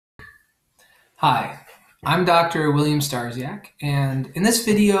Hi, I'm Dr. William Starsiak, and in this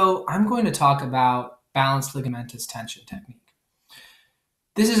video, I'm going to talk about balanced ligamentous tension technique.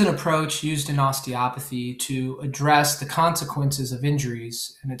 This is an approach used in osteopathy to address the consequences of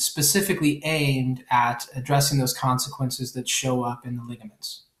injuries, and it's specifically aimed at addressing those consequences that show up in the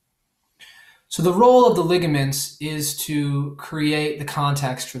ligaments. So the role of the ligaments is to create the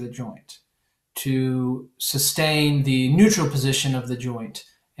context for the joint, to sustain the neutral position of the joint,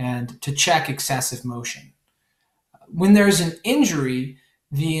 and to check excessive motion. When there's an injury,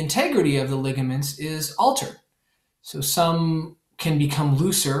 the integrity of the ligaments is altered. So some can become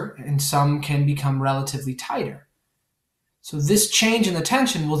looser and some can become relatively tighter. So this change in the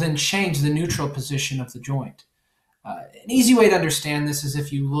tension will then change the neutral position of the joint. An easy way to understand this is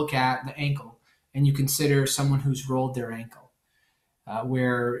if you look at the ankle and you consider someone who's rolled their ankle.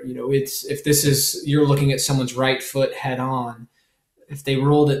 Where if this is you're looking at someone's right foot head on, if they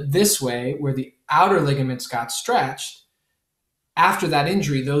rolled it this way, where the outer ligaments got stretched, after that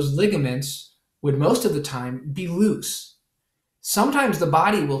injury, those ligaments would most of the time be loose. Sometimes the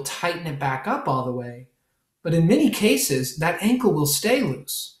body will tighten it back up all the way, but in many cases, that ankle will stay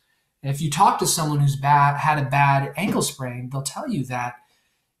loose. And if you talk to someone who's had a bad ankle sprain, they'll tell you that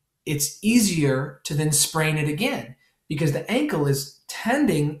it's easier to then sprain it again because the ankle is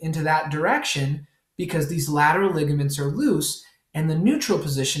tending into that direction because these lateral ligaments are loose and the neutral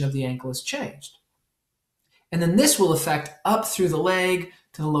position of the ankle has changed. And then this will affect up through the leg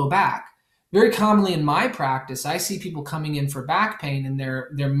to the low back. Very commonly in my practice, I see people coming in for back pain and their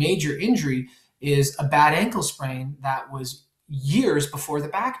major injury is a bad ankle sprain that was years before the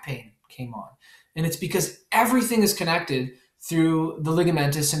back pain came on. And it's because everything is connected through the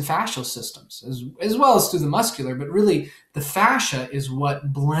ligamentous and fascial systems, as well as through the muscular, but really the fascia is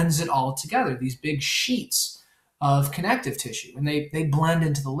what blends it all together, these big sheets of connective tissue, and they blend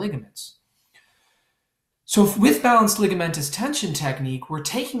into the ligaments. So with balanced ligamentous tension technique, we're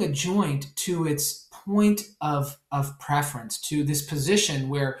taking a joint to its point of preference, to this position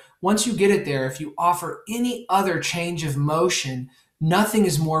where once you get it there, if you offer any other change of motion, nothing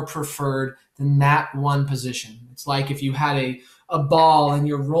is more preferred than that one position. It's like if you had a ball and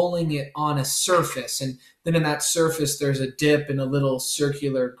you're rolling it on a surface, and then in that surface there's a dip and a little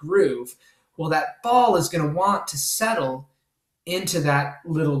circular groove. Well, that ball is going to want to settle into that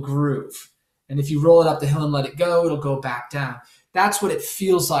little groove. And if you roll it up the hill and let it go, it'll go back down. That's what it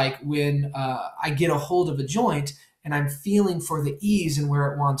feels like when I get a hold of a joint and I'm feeling for the ease and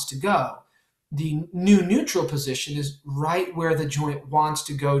where it wants to go. The new neutral position is right where the joint wants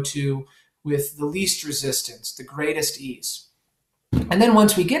to go to with the least resistance, the greatest ease. And then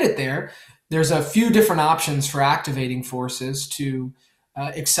once we get it there, there's a few different options for activating forces to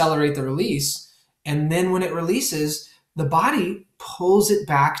accelerate the release. And then when it releases, the body pulls it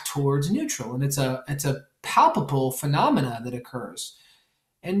back towards neutral. And it's a palpable phenomena that occurs.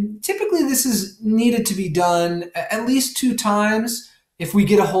 And typically this is needed to be done at least 2 times if we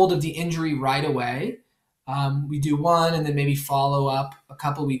get a hold of the injury right away. We do one and then maybe follow up a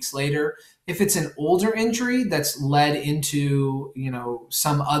couple weeks later. If it's an older injury that's led into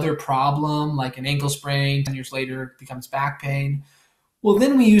some other problem like an ankle sprain, 10 years later it becomes back pain, well,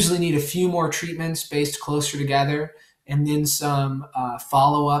 then we usually need a few more treatments spaced closer together and then some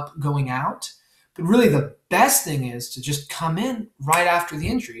follow-up going out. But really the best thing is to just come in right after the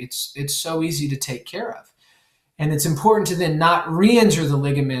injury. It's so easy to take care of. And it's important to then not re-injure the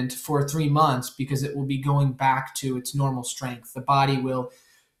ligament for 3 months because it will be going back to its normal strength. The body will,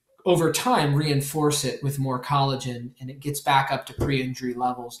 over time, reinforce it with more collagen, and it gets back up to pre-injury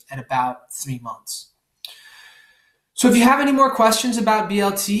levels at about 3 months. So if you have any more questions about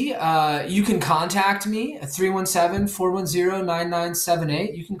BLT, you can contact me at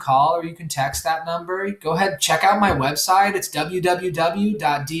 317-410-9978. You can call or you can text that number. Go ahead, check out my website. It's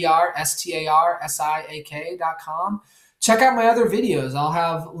www.drstarsIak.com. Check out my other videos. I'll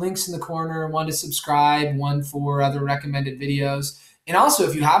have links in the corner, one to subscribe, one for other recommended videos. And also,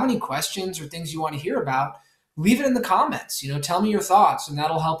 if you have any questions or things you want to hear about, leave it in the comments. Tell me your thoughts, and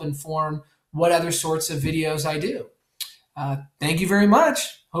that'll help inform what other sorts of videos I do. Thank you very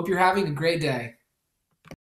much. Hope you're having a great day.